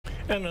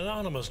An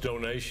anonymous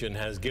donation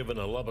has given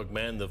a Lubbock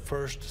man the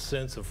first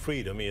sense of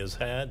freedom he has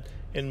had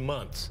in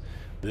months.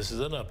 This is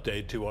an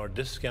update to our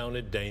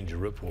discounted danger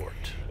report.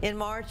 In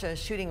March, a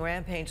shooting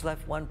rampage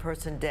left one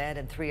person dead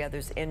and 3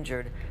 others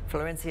injured.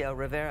 Florencio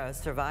Rivera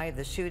survived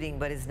the shooting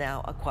but is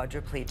now a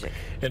quadriplegic.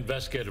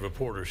 Investigative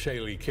reporter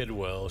Shaylee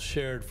Kidwell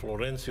shared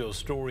Florencio's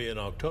story in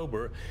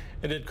October,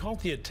 and it caught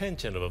the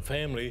attention of a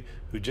family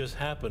who just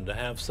happened to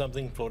have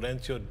something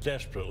Florencio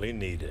desperately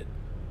needed.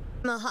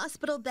 From a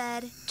hospital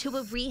bed to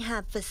a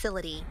rehab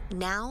facility,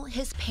 now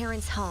his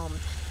parents' home.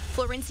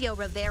 Florencio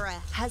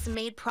Rivera has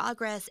made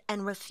progress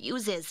and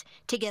refuses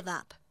to give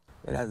up.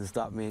 It hasn't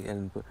stopped me,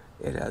 and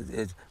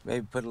it's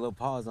maybe put a little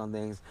pause on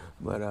things,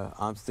 but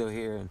I'm still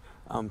here and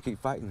I'm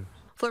keep fighting.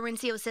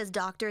 Florencio says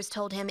doctors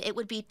told him it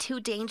would be too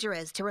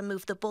dangerous to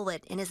remove the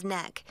bullet in his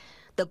neck,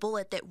 the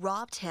bullet that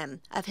robbed him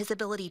of his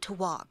ability to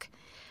walk.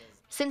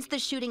 Since the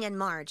shooting in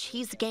March,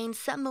 he's gained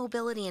some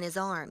mobility in his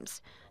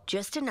arms,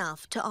 just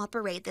enough to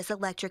operate this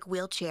electric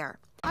wheelchair.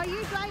 Are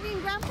you driving,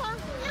 Grandpa?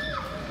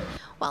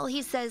 While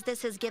he says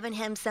this has given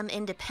him some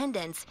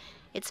independence,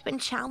 it's been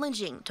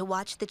challenging to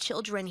watch the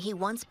children he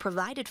once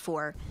provided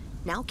for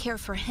now care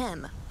for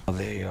him.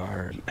 They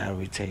are, how do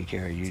we take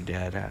care of you,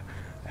 Dad?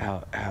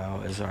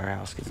 How is our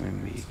house going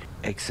to be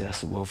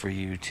accessible for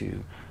you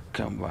to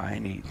come by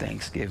and eat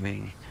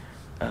Thanksgiving,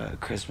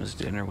 Christmas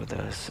dinner with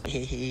us?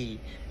 Hey,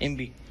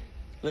 MB.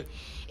 Look.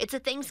 It's a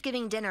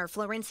Thanksgiving dinner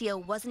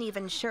Florencio wasn't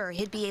even sure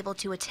he'd be able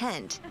to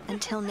attend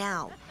until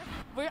now.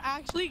 We're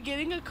actually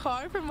getting a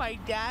car from my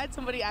dad.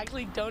 Somebody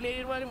actually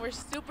donated one, and we're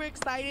super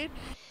excited.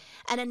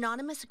 An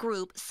anonymous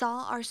group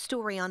saw our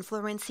story on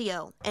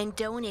Florencio and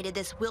donated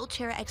this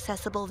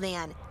wheelchair-accessible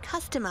van,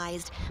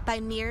 customized by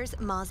Mears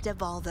Mazda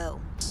Volvo.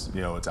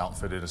 You know, it's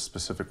outfitted a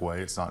specific way.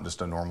 It's not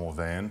just a normal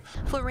van.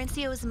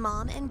 Florencio's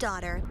mom and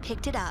daughter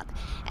picked it up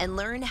and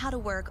learned how to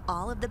work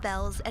all of the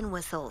bells and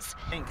whistles.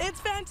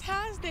 It's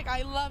fantastic.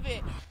 I love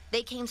it.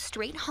 They came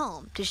straight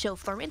home to show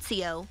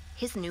Florencio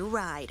his new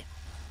ride.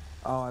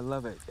 Oh, I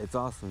love it. It's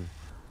awesome.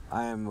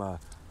 I am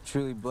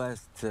truly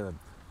blessed to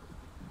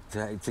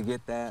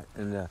get that,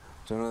 and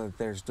to know that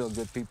there's still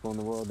good people in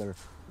the world that are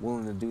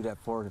willing to do that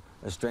for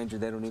a stranger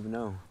they don't even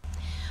know.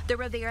 The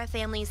Rivera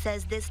family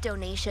says this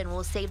donation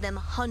will save them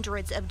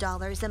hundreds of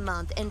dollars a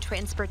month in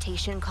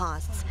transportation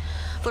costs.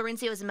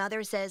 Florencio's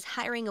mother says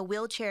hiring a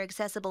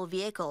wheelchair-accessible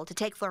vehicle to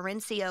take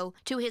Florencio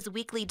to his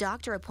weekly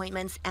doctor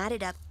appointments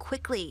added up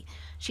quickly.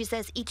 She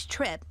says each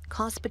trip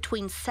costs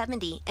between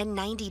 $70 and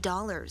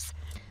 $90.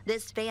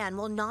 This van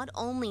will not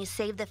only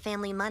save the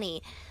family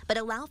money, but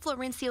allow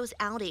Florencio's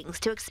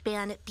outings to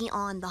expand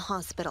beyond the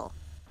hospital.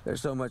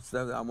 There's so much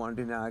stuff that I want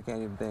to do now, I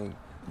can't even think.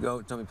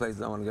 Go so many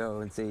places I want to go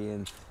and see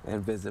and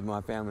visit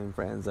my family and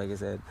friends. Like I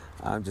said,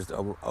 I'm just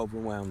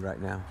overwhelmed right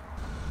now.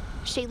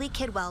 Shaylee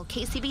Kidwell,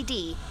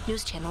 KCBD,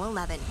 News Channel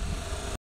 11.